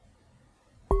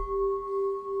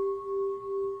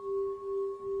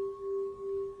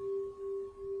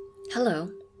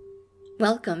Hello,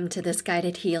 welcome to this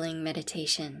guided healing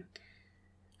meditation.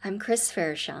 I'm Chris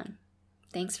Farashon.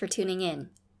 Thanks for tuning in.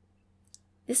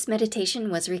 This meditation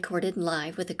was recorded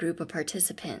live with a group of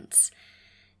participants.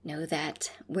 Know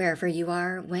that wherever you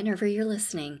are, whenever you're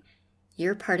listening,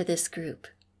 you're part of this group,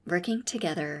 working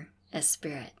together as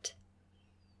spirit.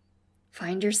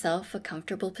 Find yourself a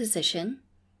comfortable position,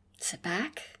 sit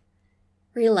back,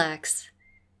 relax,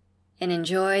 and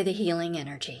enjoy the healing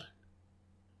energy.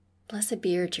 Blessed be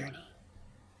your journey.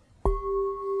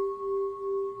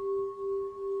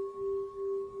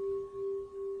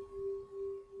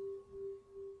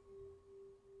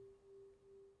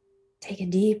 Take a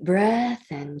deep breath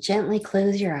and gently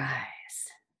close your eyes.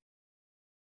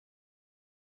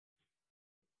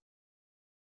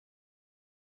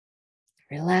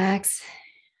 Relax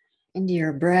into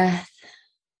your breath,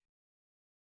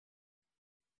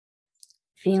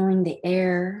 feeling the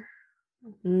air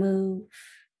move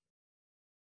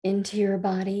into your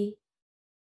body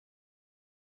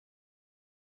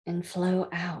and flow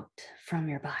out from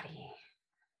your body.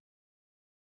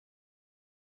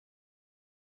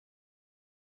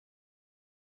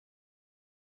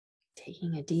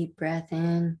 Taking a deep breath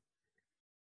in,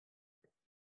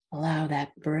 allow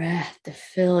that breath to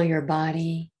fill your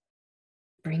body,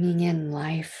 bringing in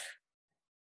life.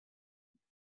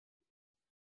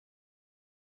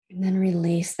 And then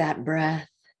release that breath,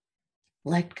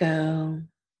 let go,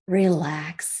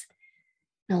 relax,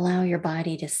 and allow your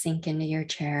body to sink into your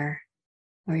chair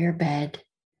or your bed,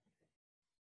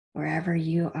 wherever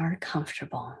you are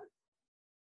comfortable.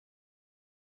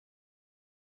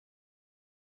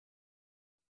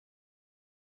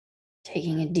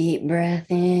 Taking a deep breath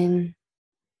in,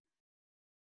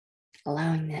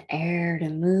 allowing the air to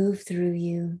move through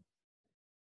you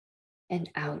and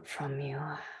out from you.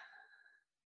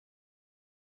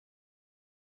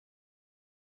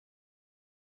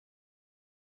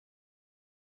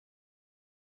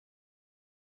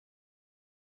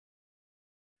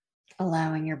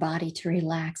 Allowing your body to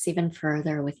relax even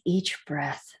further with each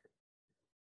breath.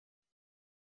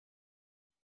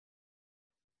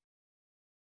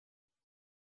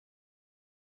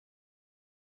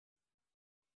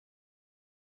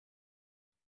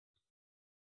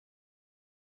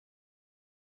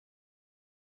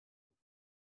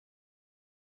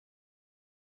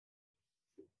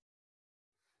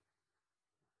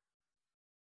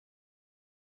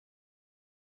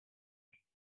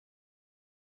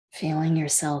 Feeling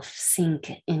yourself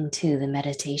sink into the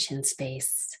meditation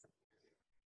space.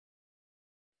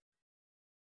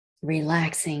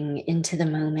 Relaxing into the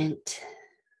moment.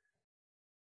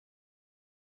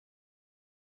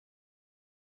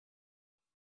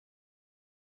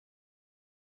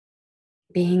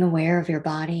 Being aware of your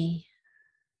body.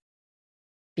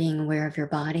 Being aware of your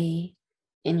body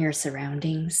in your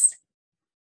surroundings.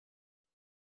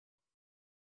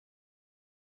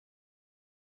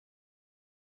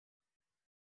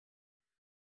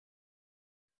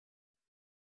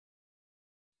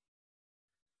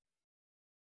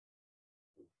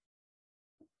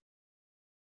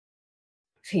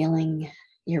 Feeling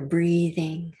your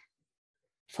breathing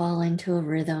fall into a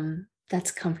rhythm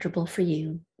that's comfortable for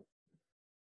you.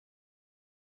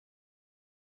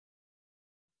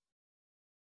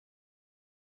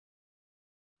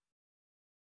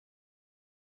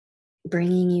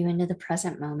 Bringing you into the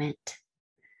present moment.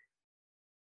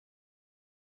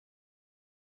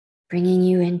 Bringing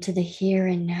you into the here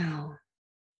and now.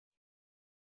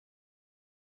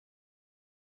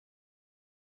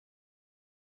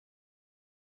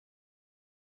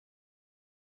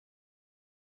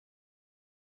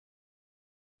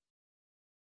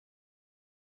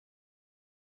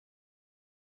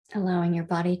 Allowing your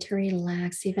body to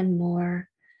relax even more.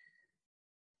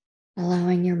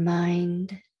 Allowing your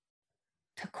mind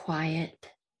to quiet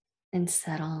and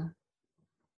settle.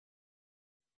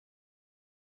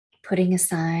 Putting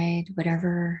aside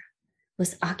whatever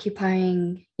was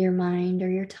occupying your mind or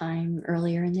your time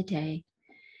earlier in the day.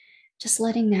 Just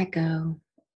letting that go,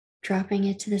 dropping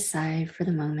it to the side for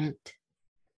the moment.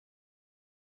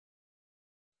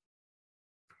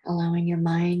 Allowing your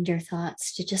mind, your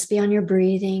thoughts to just be on your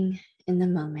breathing in the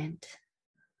moment.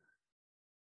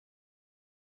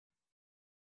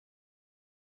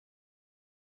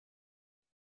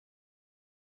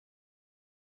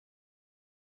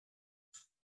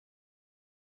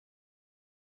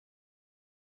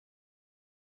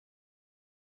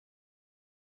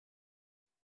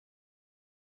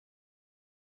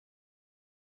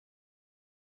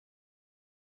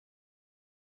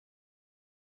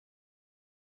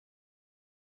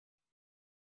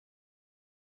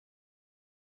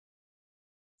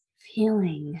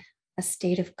 Feeling a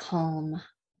state of calm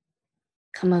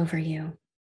come over you.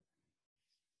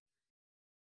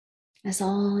 As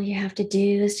all you have to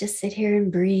do is just sit here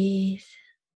and breathe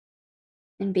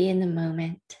and be in the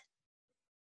moment,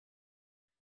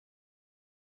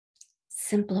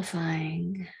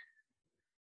 simplifying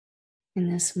in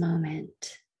this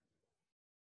moment.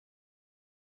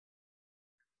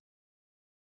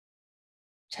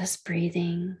 Just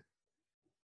breathing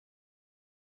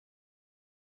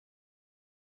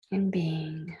and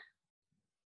being.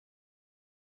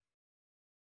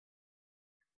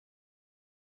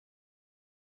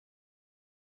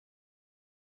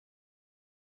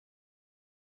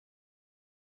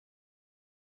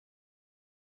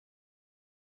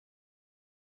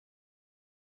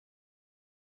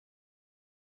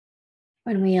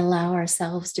 When we allow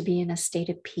ourselves to be in a state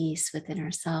of peace within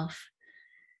ourselves,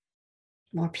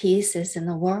 more peace is in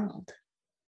the world.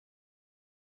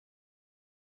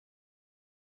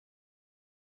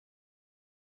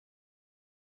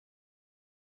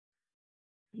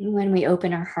 When we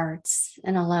open our hearts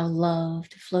and allow love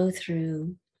to flow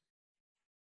through,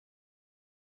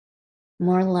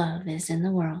 more love is in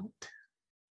the world.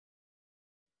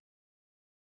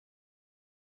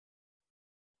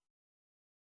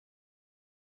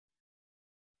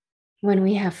 When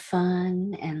we have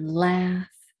fun and laugh,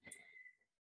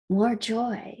 more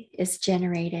joy is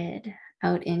generated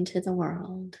out into the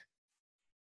world.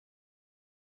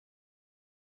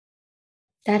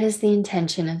 That is the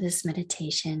intention of this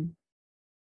meditation.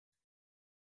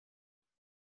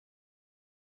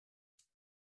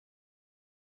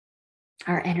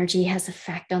 Our energy has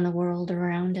effect on the world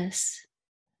around us.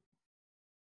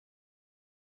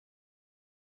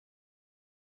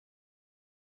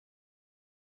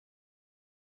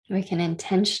 We can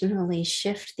intentionally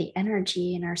shift the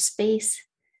energy in our space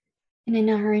and in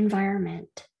our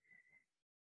environment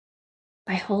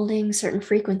by holding certain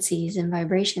frequencies and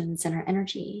vibrations in our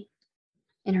energy,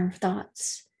 in our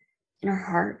thoughts, in our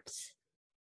hearts,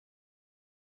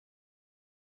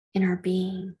 in our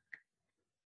being.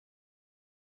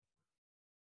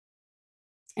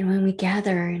 And when we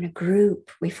gather in a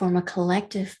group, we form a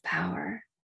collective power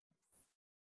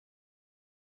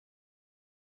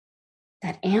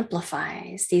that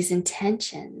amplifies these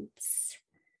intentions,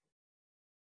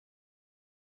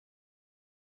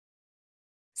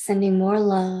 sending more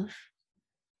love,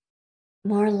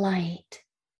 more light,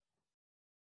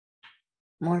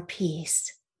 more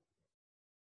peace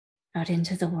out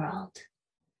into the world.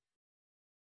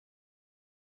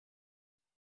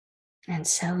 And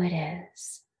so it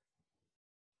is.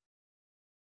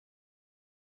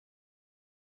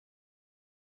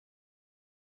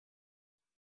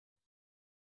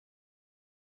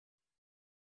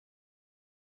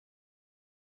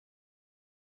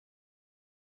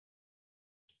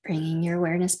 Bringing your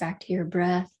awareness back to your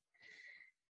breath,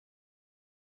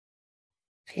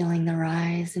 feeling the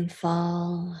rise and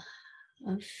fall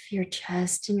of your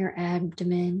chest and your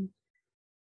abdomen.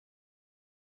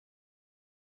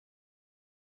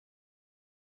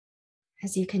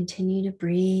 As you continue to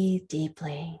breathe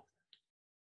deeply.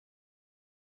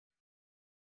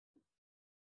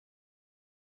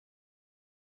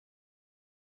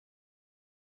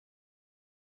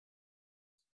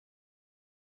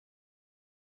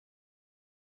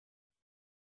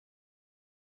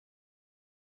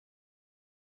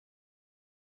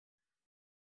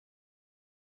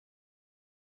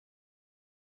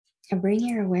 And bring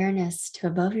your awareness to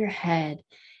above your head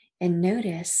and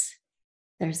notice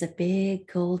there's a big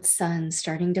gold sun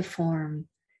starting to form.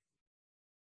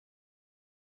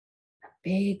 A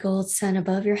big gold sun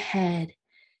above your head.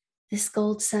 This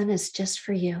gold sun is just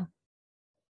for you.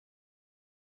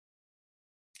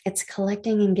 It's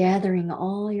collecting and gathering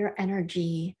all your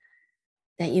energy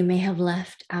that you may have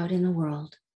left out in the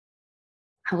world,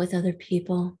 out with other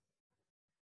people,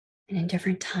 and in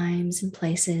different times and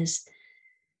places.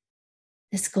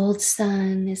 This gold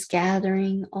sun is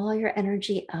gathering all your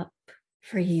energy up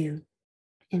for you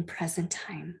in present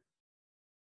time.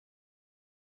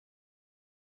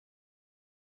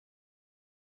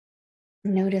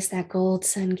 Notice that gold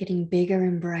sun getting bigger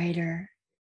and brighter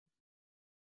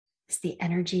as the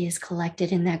energy is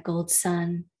collected in that gold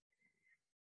sun,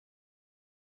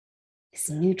 is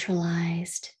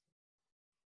neutralized,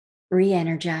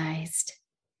 re-energized,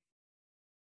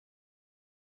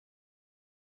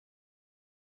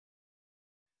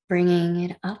 bringing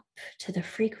it up to the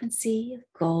frequency of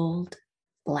gold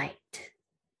light.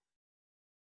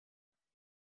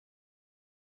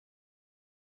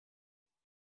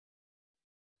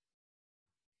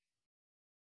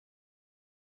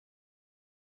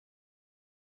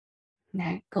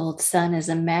 That gold sun is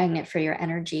a magnet for your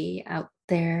energy out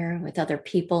there with other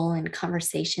people and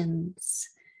conversations,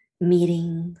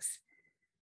 meetings,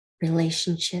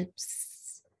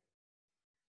 relationships.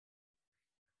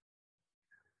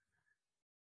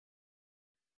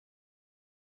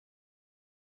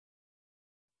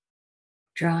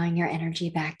 Drawing your energy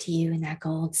back to you in that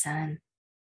gold sun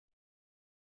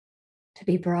to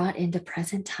be brought into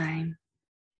present time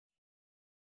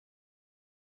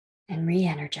and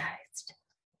re-energized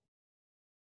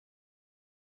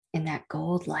in that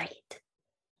gold light.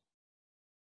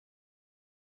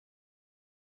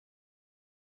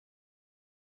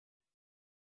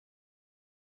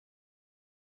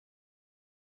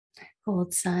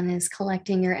 Gold sun is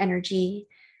collecting your energy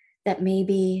that may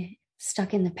be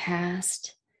stuck in the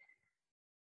past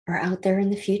or out there in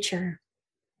the future,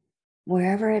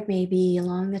 wherever it may be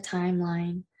along the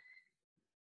timeline.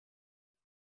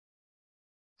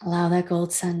 Allow that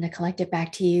gold sun to collect it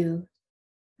back to you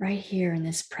right here in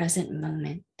this present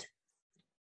moment.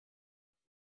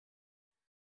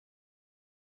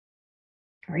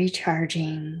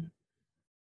 Recharging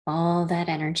all that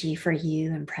energy for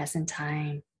you in present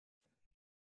time.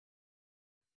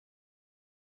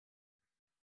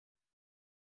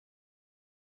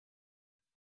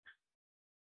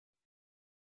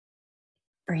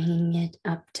 Bringing it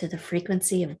up to the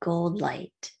frequency of gold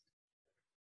light.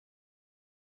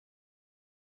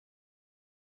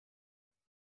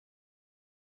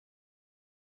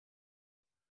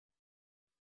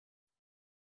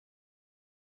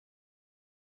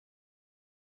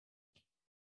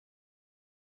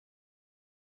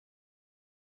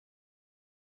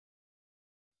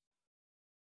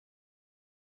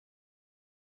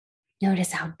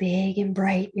 Notice how big and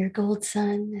bright your gold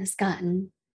sun has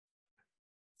gotten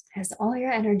as all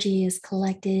your energy is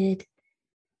collected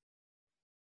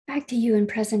back to you in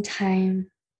present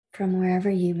time from wherever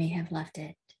you may have left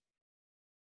it,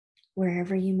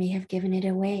 wherever you may have given it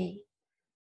away.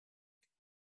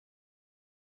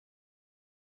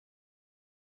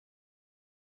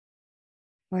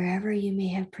 Wherever you may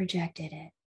have projected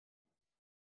it.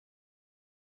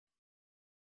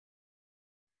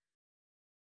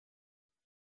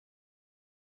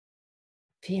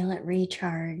 Feel it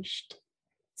recharged,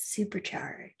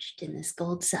 supercharged in this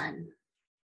gold sun.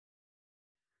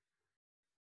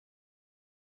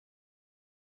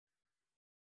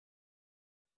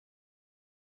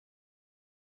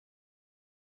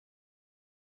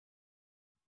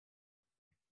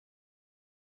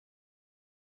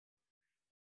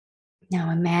 Now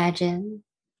imagine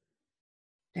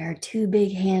there are two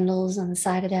big handles on the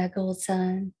side of that gold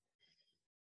sun.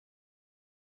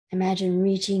 Imagine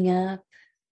reaching up,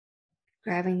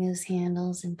 grabbing those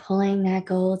handles and pulling that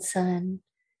gold sun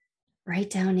right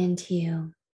down into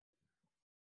you,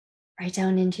 right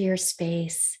down into your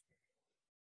space,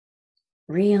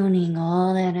 re-owning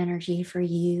all that energy for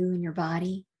you and your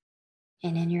body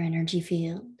and in your energy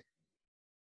field.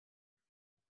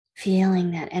 Feeling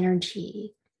that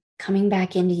energy coming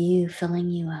back into you, filling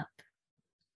you up.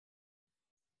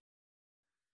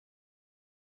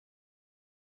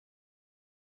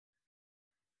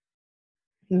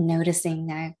 Noticing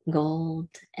that gold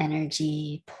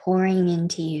energy pouring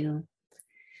into you,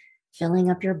 filling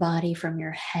up your body from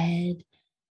your head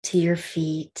to your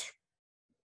feet,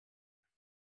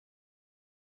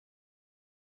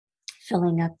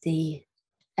 filling up the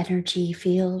energy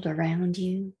field around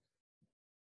you,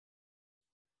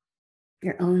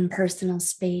 your own personal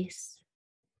space,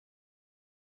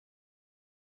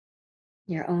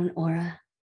 your own aura,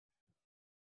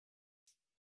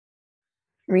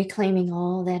 reclaiming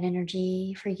all that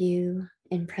energy for you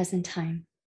in present time,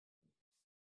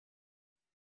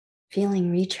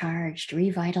 feeling recharged,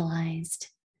 revitalized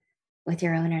with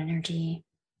your own energy.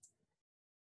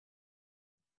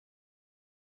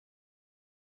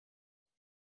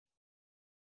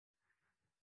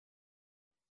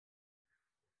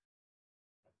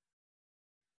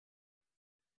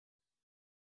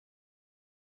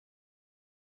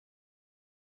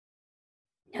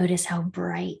 Notice how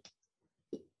bright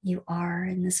you are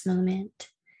in this moment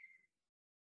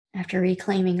after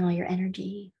reclaiming all your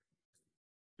energy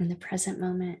in the present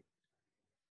moment,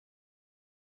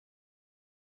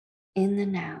 in the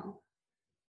now.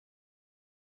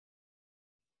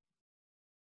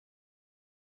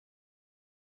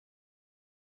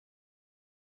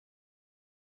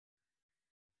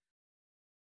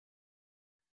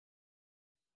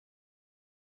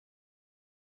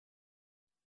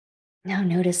 Now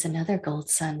notice another gold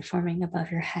sun forming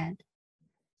above your head.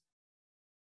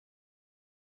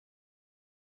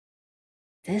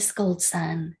 This gold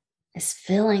sun is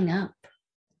filling up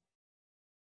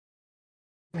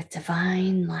with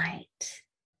divine light.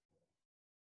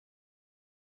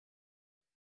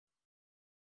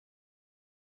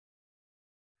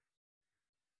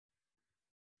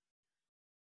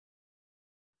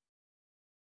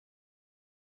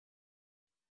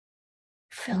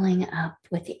 Filling up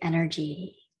with the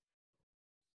energy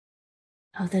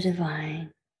of the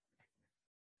divine.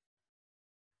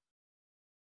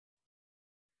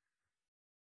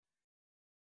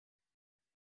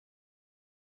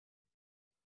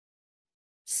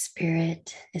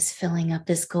 Spirit is filling up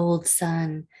this gold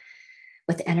sun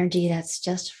with energy that's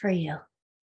just for you.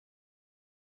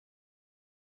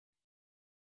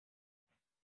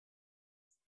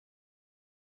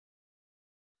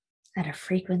 At a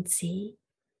frequency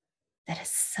that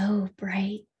is so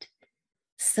bright,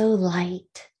 so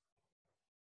light,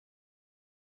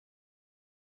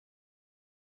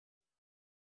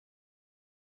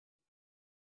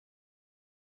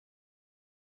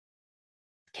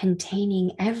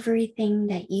 containing everything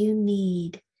that you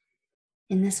need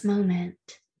in this moment.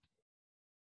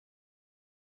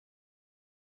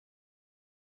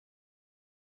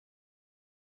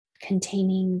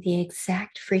 Containing the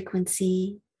exact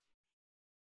frequency,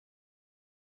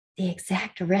 the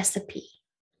exact recipe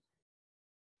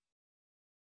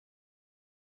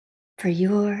for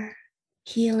your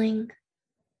healing,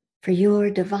 for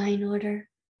your divine order,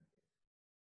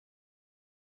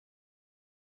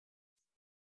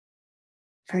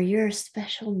 for your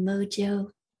special mojo,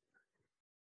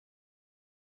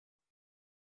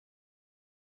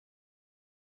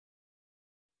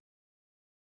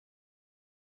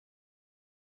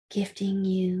 gifting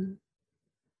you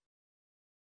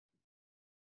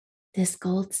this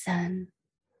gold sun.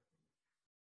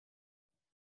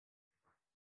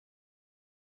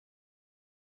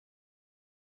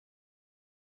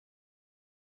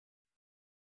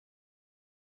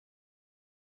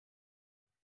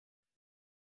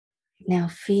 Now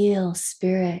feel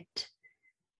Spirit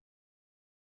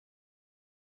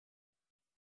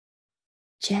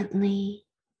gently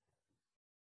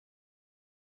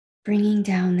bringing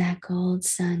down that gold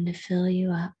sun to fill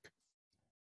you up.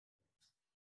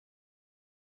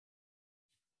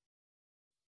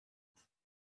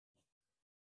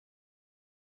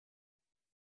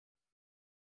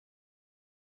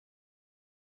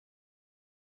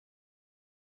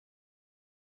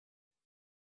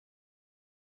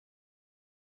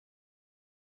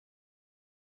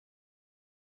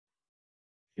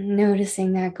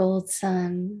 Noticing that gold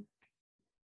sun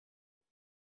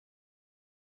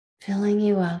filling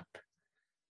you up,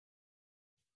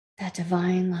 that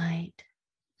divine light,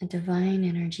 a divine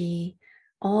energy,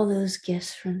 all those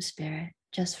gifts from Spirit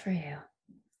just for you.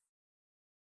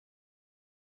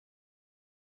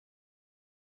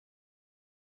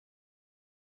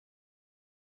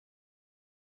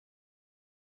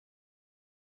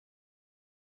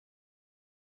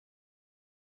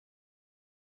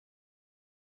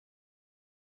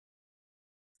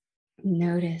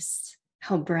 Notice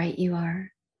how bright you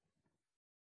are,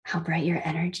 how bright your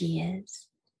energy is.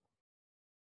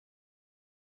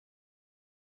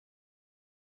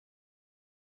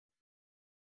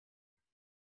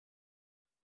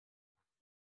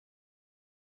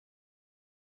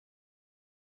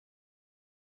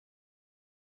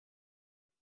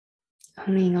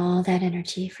 Owning all that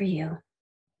energy for you,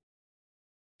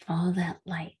 all that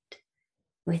light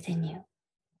within you.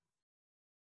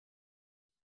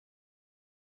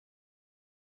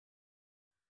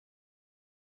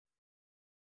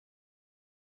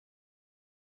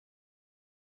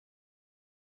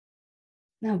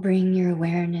 Now bring your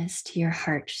awareness to your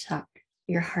heart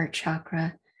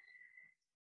chakra,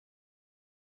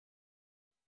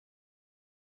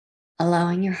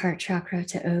 allowing your heart chakra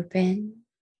to open,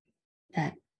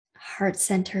 that heart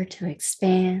center to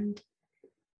expand.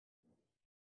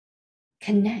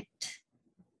 Connect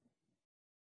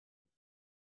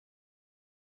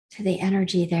to the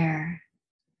energy there.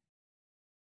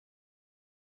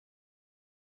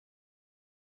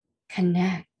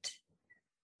 Connect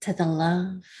to the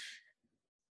love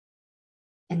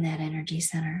in that energy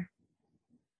center.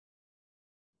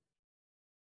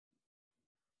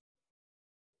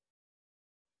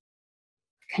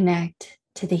 Connect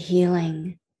to the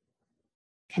healing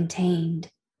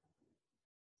contained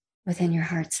within your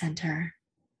heart center.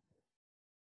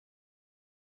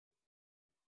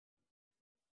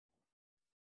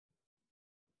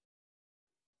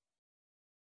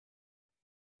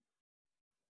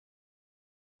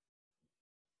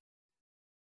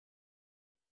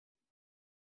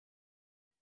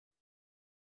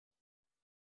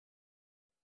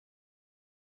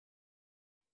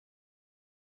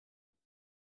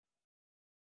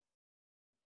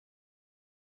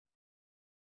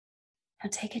 Now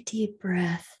take a deep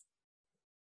breath.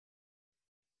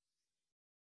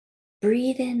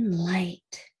 Breathe in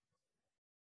light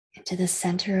into the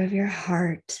center of your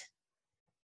heart,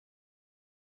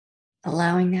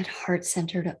 allowing that heart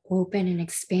center to open and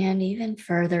expand even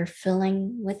further,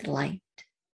 filling with light.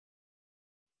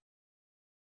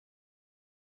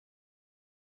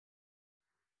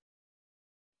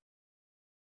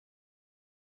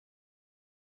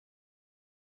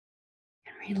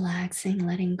 And relaxing,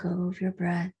 letting go of your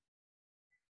breath.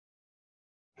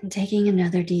 And taking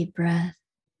another deep breath.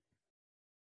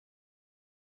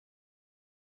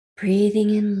 Breathing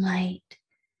in light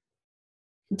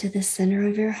into the center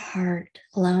of your heart,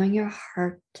 allowing your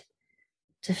heart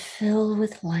to fill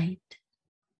with light.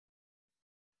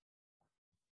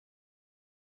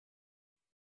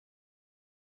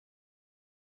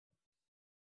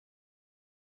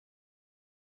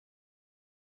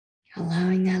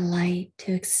 Allowing that light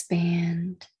to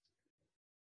expand.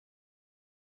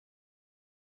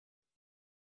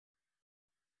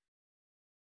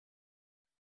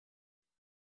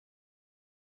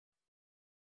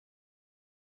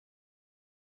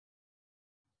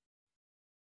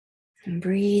 And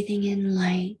breathing in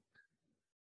light.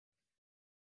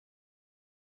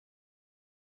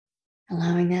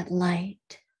 Allowing that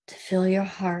light to fill your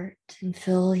heart and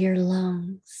fill your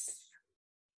lungs.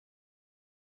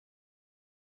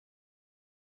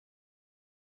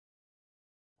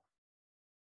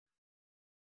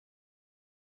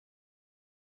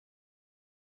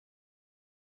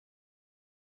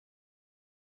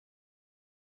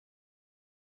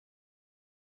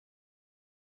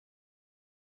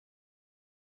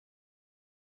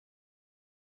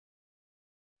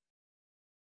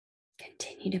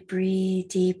 Continue to breathe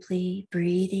deeply,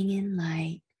 breathing in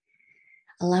light,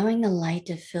 allowing the light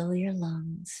to fill your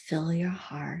lungs, fill your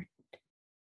heart.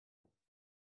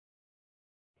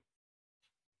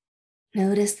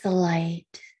 Notice the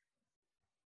light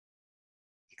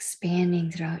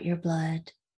expanding throughout your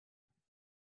blood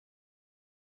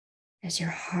as your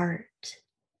heart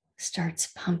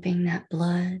starts pumping that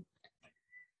blood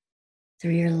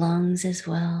through your lungs as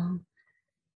well,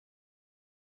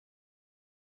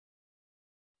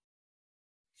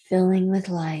 filling with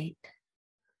light.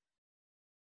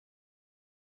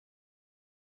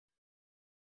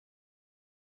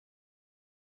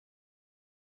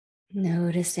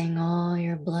 Noticing all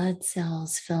your blood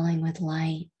cells filling with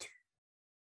light.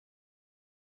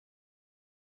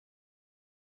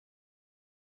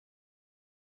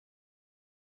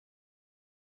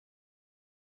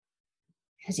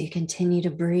 As you continue to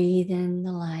breathe in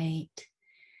the light,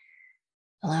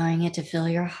 allowing it to fill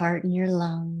your heart and your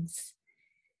lungs,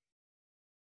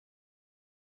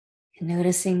 and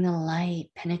noticing the light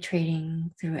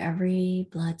penetrating through every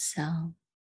blood cell.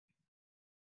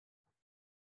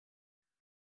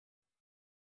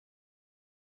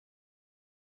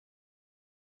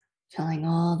 Filling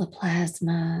all the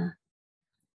plasma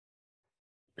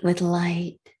with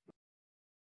light.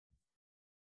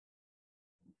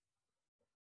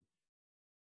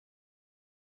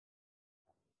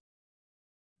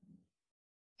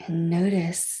 And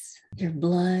notice your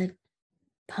blood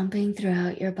pumping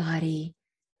throughout your body,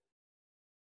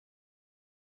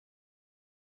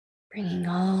 bringing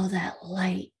all that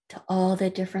light to all the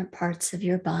different parts of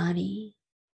your body,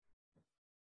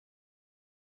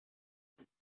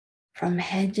 from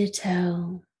head to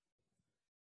toe.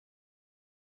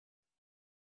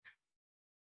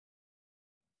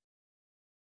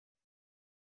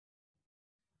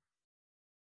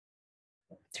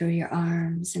 Through your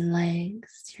arms and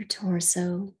legs, your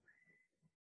torso,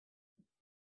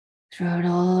 throughout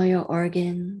all your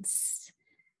organs,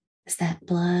 as that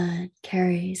blood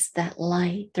carries that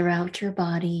light throughout your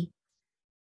body.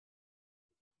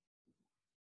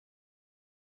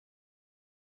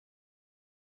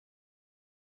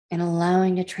 And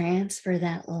allowing to transfer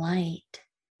that light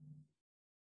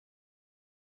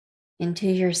into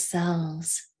your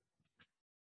cells.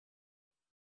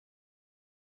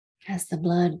 As the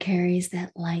blood carries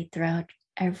that light throughout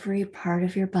every part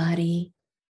of your body,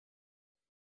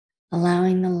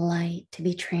 allowing the light to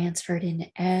be transferred into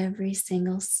every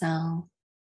single cell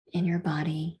in your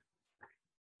body.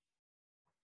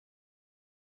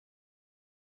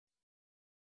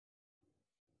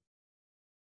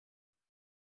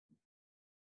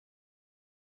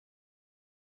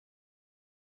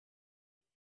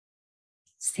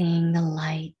 Seeing the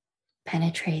light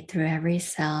penetrate through every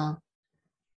cell,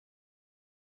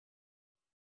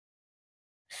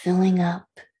 filling up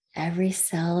every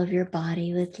cell of your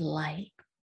body with light.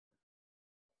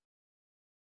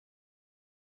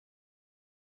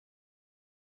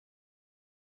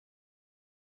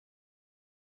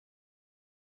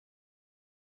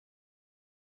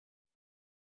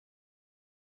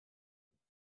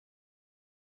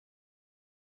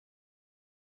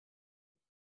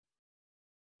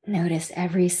 Notice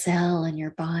every cell in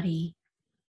your body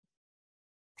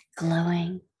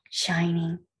glowing,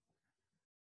 shining,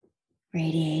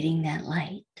 radiating that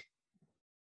light.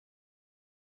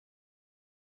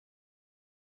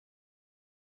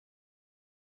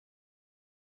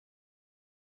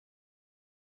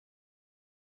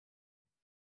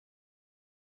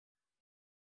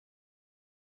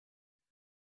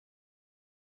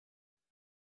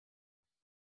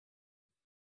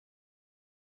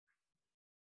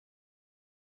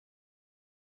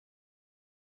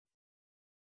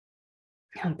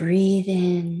 Now breathe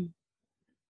in,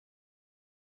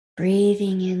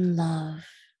 breathing in love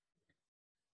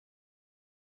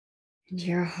into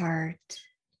your heart,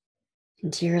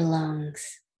 into your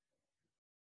lungs.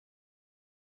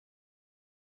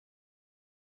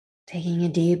 Taking a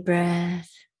deep breath,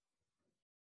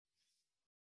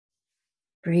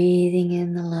 breathing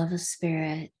in the love of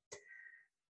spirit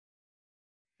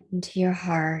into your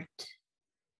heart,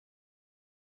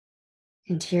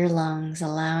 into your lungs,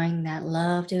 allowing that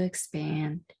love to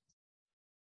expand.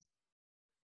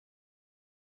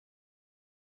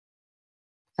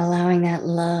 Allowing that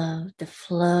love to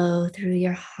flow through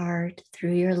your heart,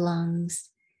 through your lungs,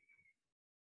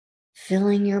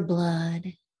 filling your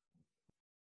blood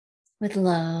with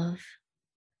love.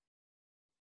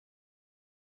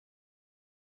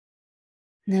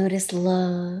 Notice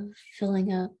love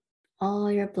filling up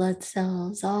all your blood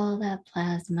cells, all that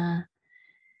plasma,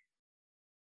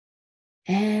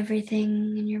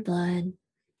 everything in your blood.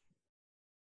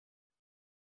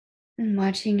 And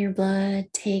watching your blood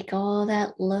take all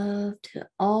that love to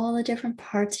all the different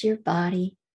parts of your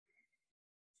body,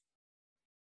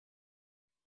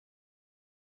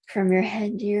 from your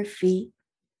head to your feet,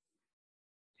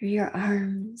 through your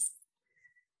arms,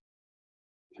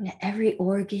 into every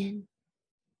organ,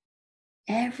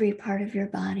 every part of your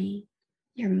body,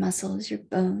 your muscles, your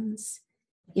bones,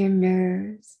 your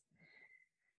nerves,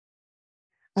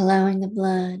 allowing the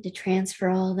blood to transfer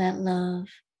all that love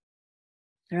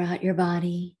throughout your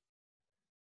body,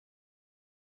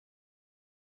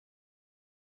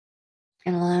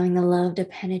 and allowing the love to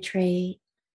penetrate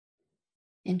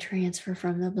and transfer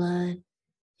from the blood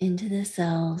into the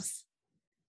cells,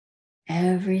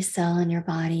 every cell in your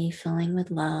body filling with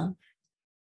love.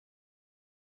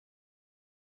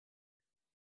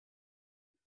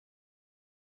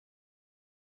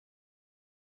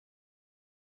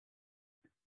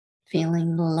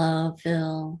 Feeling the love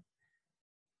fill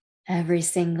every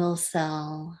single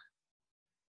cell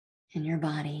in your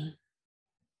body.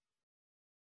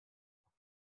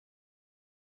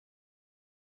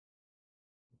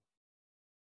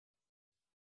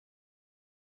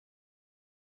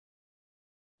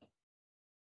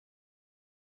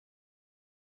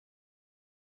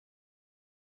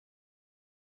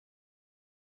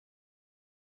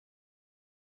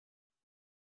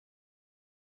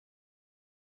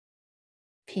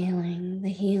 Feeling the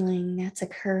healing that's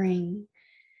occurring,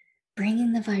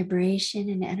 bringing the vibration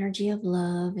and energy of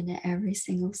love into every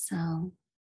single cell.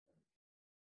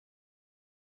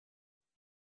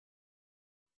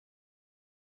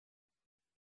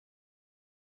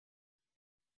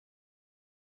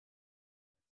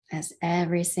 As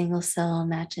every single cell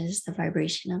matches the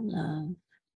vibration of love.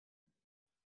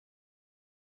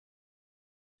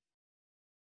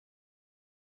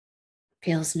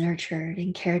 Feels nurtured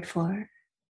and cared for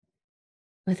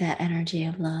with that energy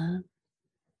of love.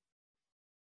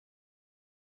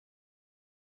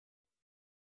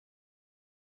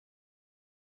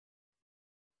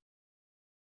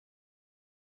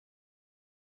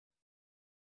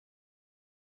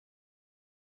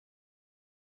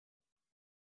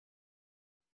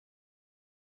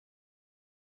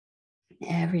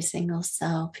 Every single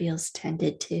cell feels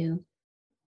tended to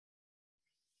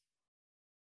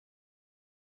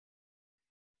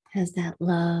as that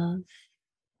love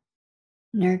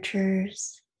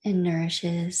nurtures and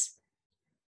nourishes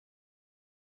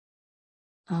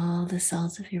all the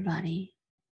cells of your body.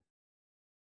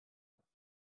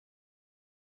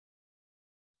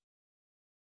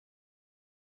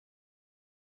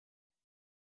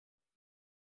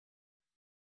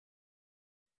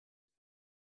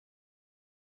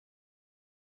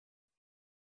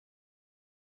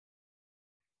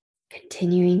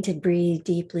 Continuing to breathe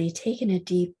deeply, taking a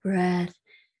deep breath,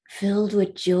 filled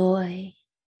with joy.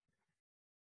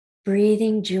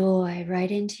 Breathing joy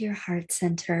right into your heart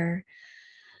center,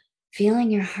 feeling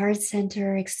your heart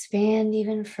center expand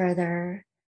even further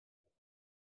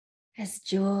as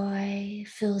joy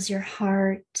fills your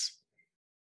heart,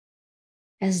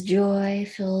 as joy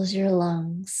fills your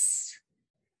lungs.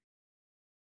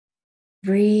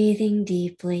 Breathing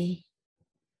deeply,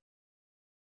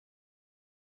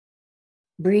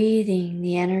 breathing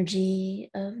the energy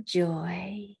of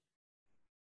joy.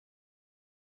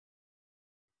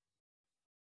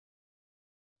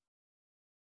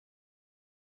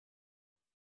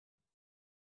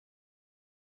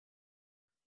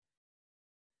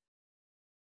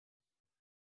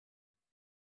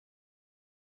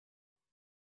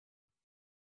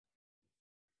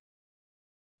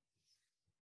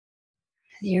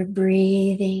 You're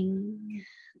breathing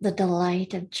the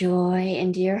delight of joy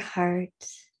into your heart,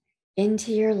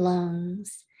 into your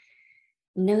lungs.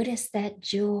 Notice that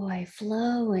joy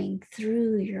flowing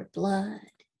through your blood.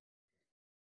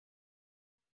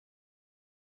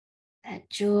 That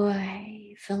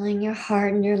joy filling your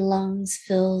heart and your lungs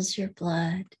fills your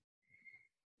blood.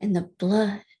 And the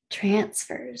blood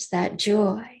transfers that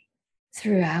joy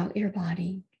throughout your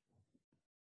body.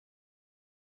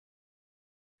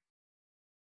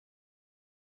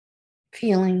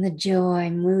 Feeling the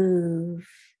joy move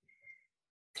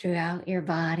throughout your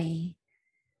body,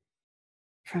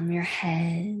 from your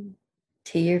head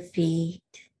to your feet,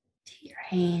 to your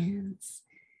hands,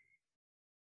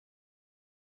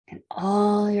 and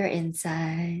all your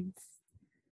insides.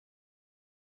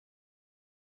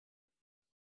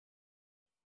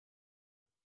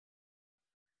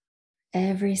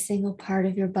 Every single part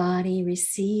of your body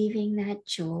receiving that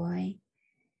joy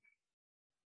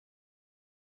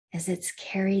as it's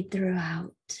carried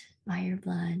throughout by your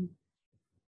blood.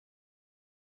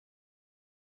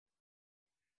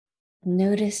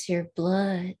 Notice your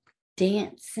blood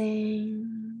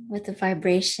dancing with the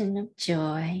vibration of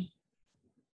joy,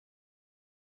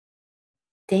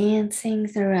 dancing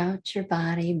throughout your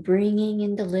body, bringing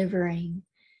and delivering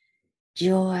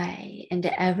joy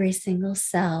into every single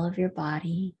cell of your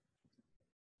body.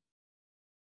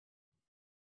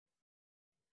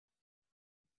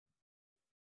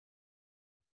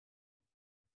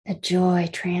 The joy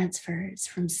transfers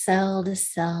from cell to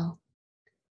cell.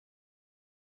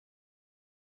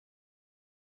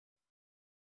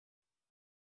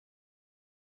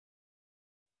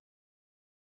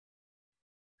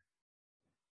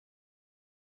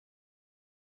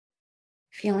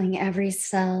 Feeling every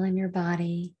cell in your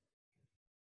body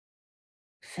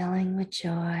filling with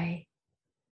joy,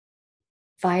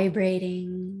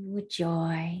 vibrating with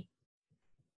joy,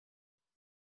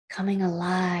 coming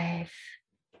alive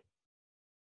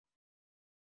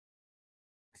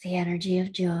with the energy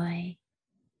of joy.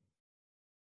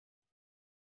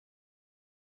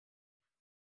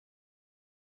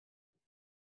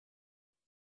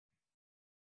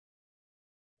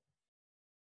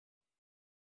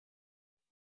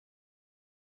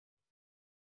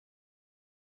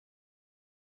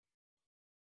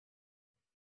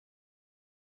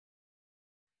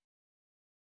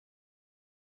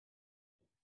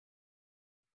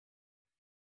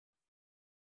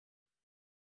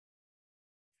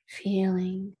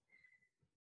 Feeling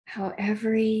how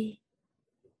every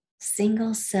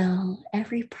single cell,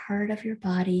 every part of your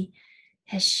body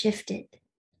has shifted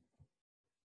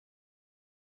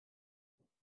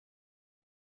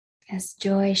as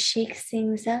joy shakes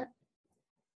things up,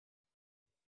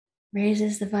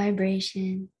 raises the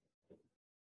vibration,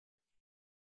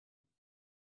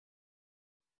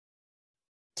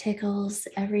 tickles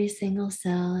every single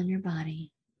cell in your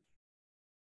body.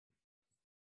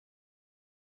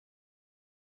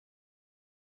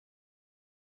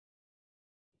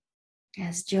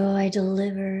 As joy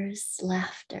delivers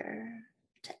laughter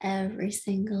to every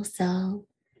single cell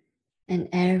and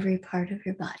every part of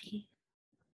your body.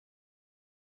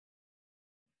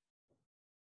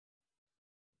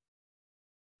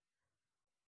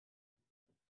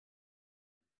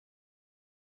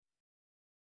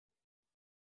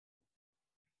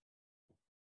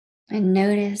 And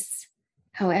notice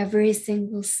how every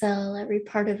single cell, every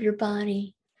part of your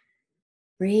body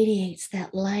radiates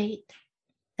that light,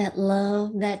 that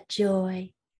love, that joy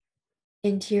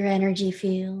into your energy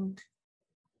field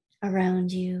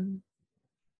around you.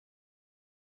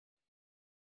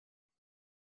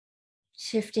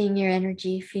 Shifting your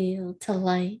energy field to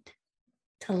light,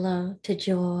 to love, to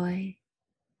joy.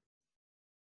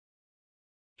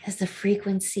 As the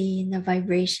frequency and the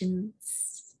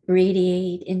vibrations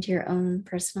radiate into your own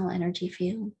personal energy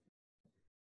field.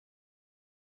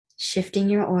 Shifting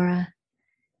your aura.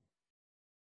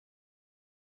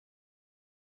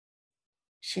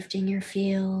 Shifting your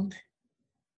field.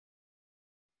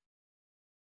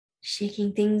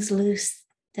 Shaking things loose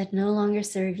that no longer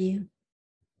serve you.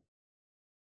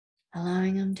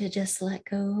 Allowing them to just let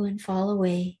go and fall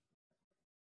away.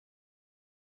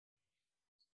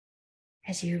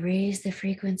 As you raise the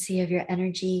frequency of your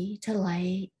energy to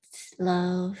light,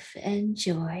 love, and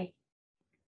joy.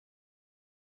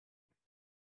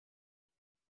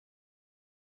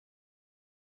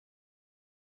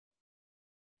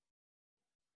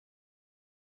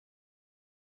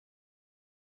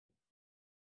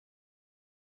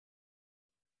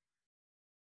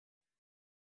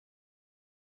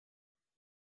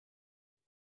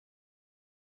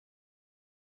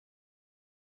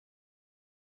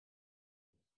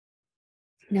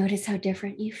 Notice how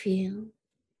different you feel,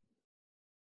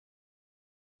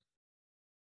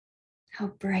 how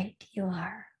bright you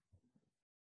are.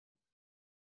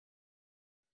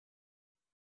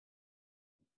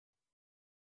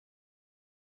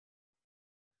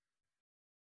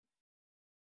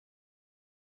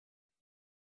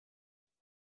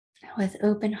 With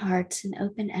open hearts and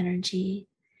open energy,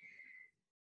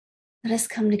 let us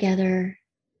come together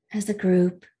as a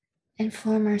group and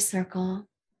form our circle,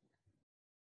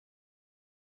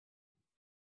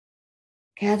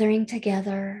 gathering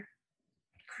together,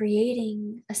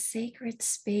 creating a sacred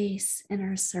space in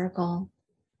our circle.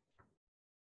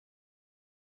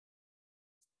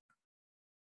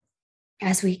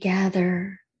 As we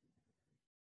gather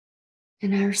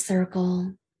in our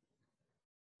circle,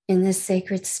 in this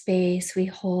sacred space we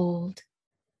hold,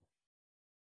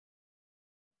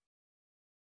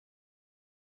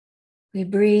 we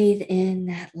breathe in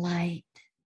that light.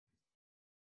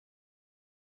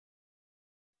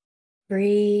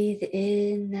 Breathe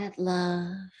in that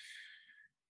love.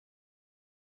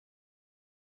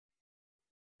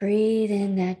 Breathe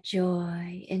in that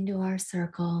joy into our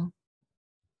circle,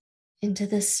 into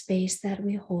the space that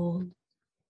we hold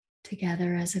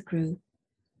together as a group.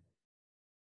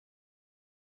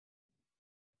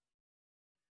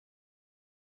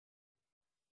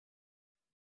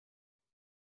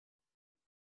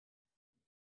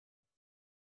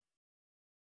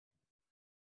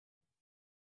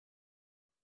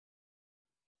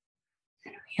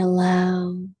 We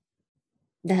allow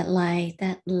that light,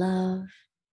 that love,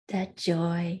 that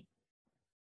joy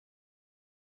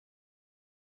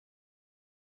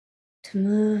to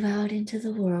move out into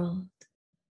the world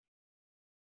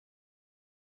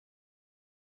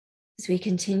as we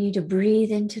continue to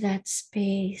breathe into that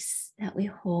space that we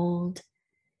hold,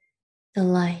 the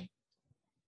light,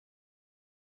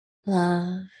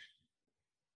 love,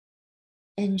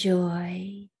 and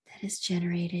joy that is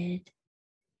generated.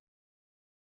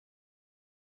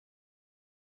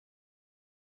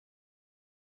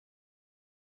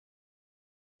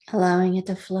 Allowing it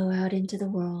to flow out into the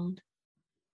world,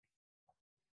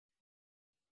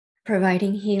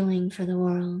 providing healing for the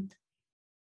world,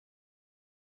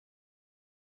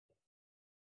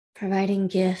 providing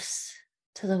gifts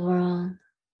to the world,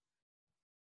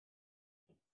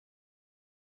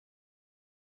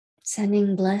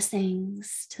 sending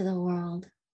blessings to the world.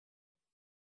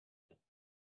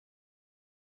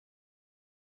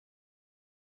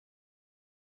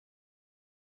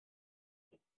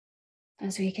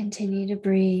 As we continue to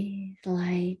breathe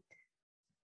light,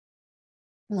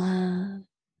 love,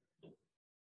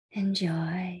 and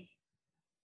joy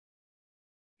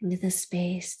into the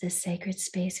space, the sacred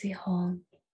space we hold,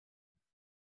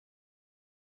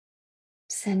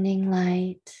 sending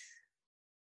light,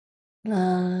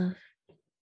 love,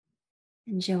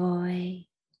 and joy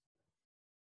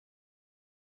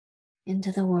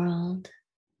into the world,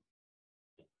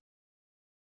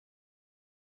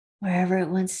 wherever it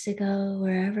wants to go,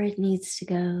 wherever it needs to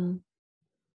go.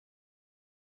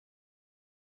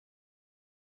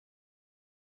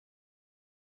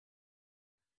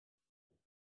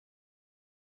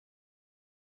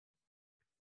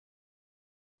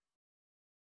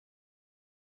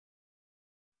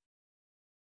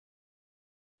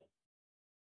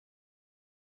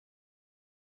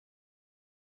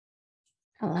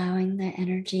 Allowing the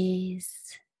energies,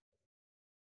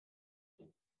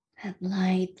 that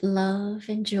light, love,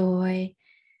 and joy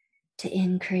to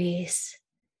increase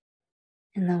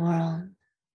in the world.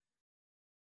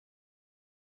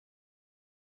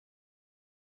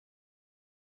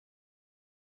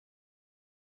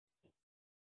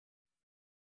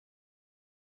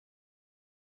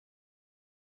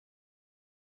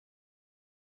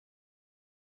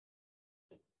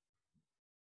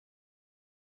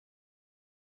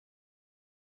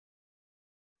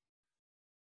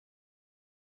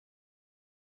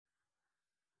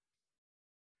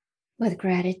 With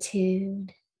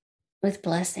gratitude, with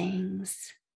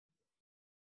blessings,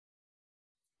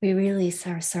 we release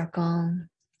our circle,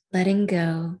 letting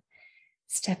go,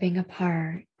 stepping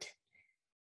apart.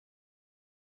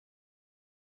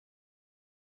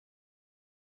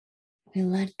 We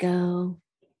let go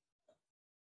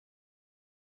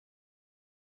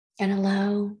and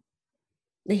allow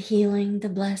the healing, the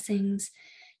blessings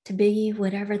to be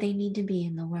whatever they need to be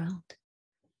in the world.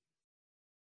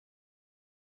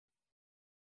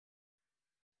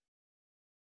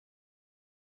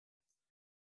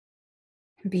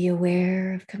 Be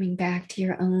aware of coming back to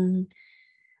your own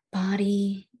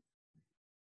body,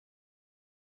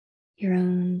 your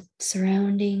own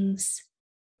surroundings.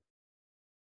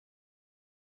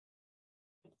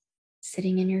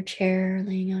 sitting in your chair,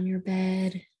 laying on your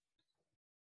bed.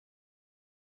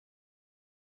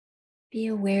 Be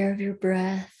aware of your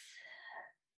breath.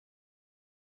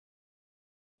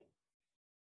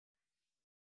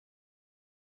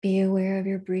 Be aware of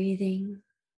your breathing,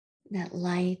 that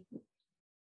light,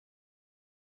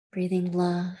 breathing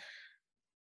love,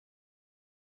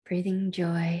 breathing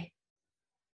joy.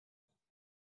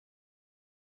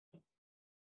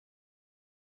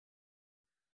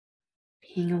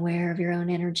 Being aware of your own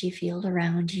energy field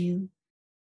around you.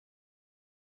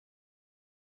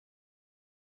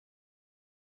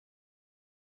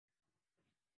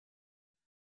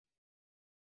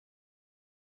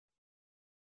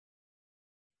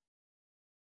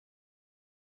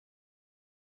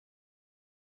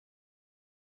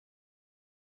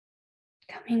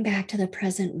 Coming back to the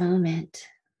present moment.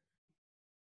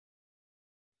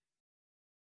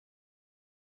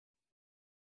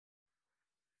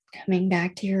 Coming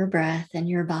back to your breath and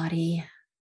your body.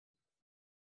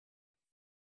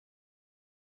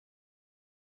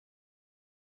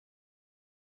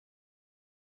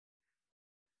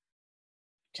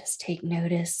 Just take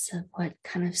notice of what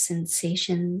kind of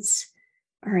sensations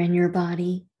are in your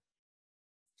body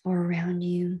or around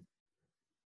you.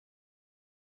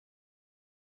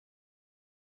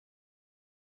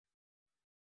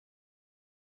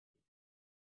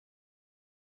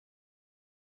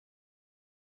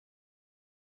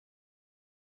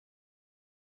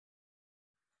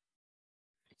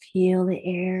 Feel the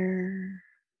air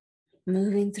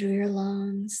moving through your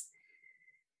lungs,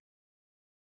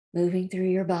 moving through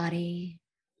your body,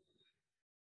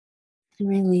 and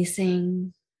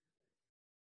releasing.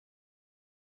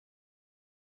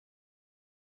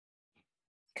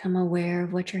 Become aware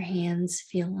of what your hands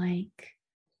feel like.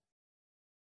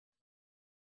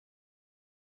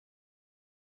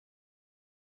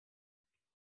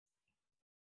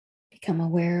 Become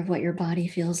aware of what your body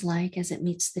feels like as it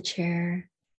meets the chair.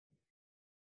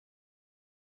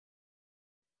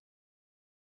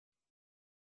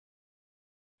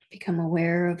 Become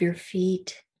aware of your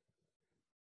feet.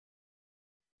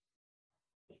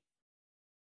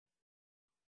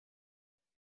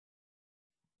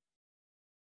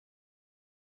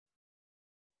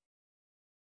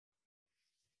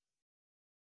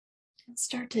 And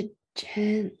start to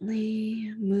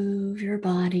gently move your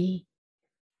body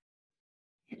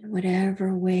in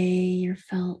whatever way you're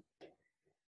felt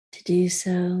to do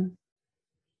so.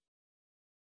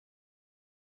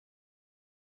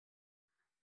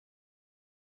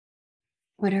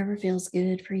 Whatever feels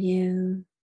good for you.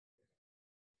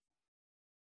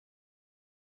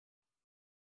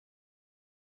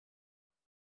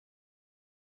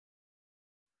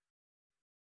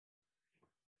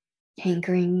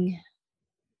 Anchoring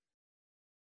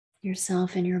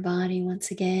yourself in your body once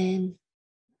again.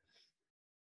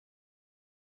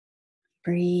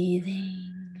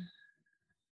 Breathing.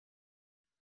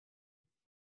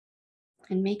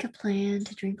 And make a plan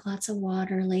to drink lots of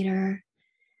water later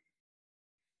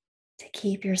to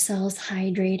keep your cells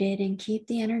hydrated and keep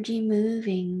the energy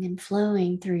moving and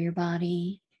flowing through your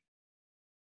body.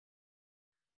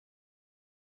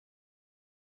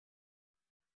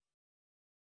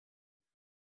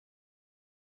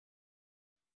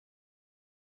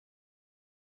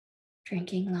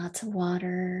 Drinking lots of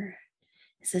water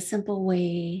is a simple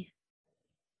way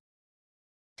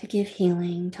to give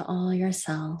healing to all your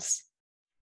cells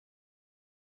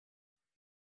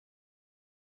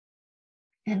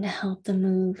and to help the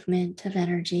movement of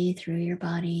energy through your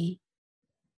body.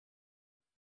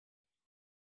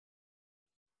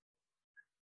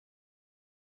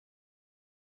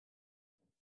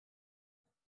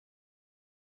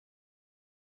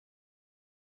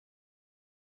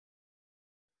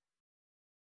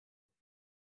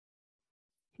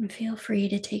 And feel free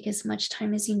to take as much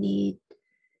time as you need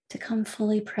to come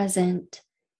fully present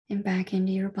and back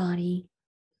into your body.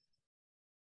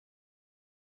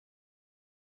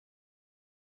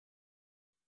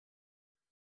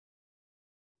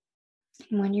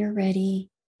 And when you're ready,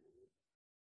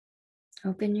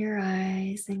 open your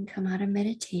eyes and come out of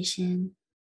meditation.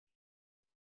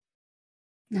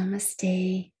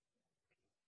 Namaste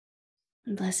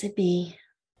and blessed be.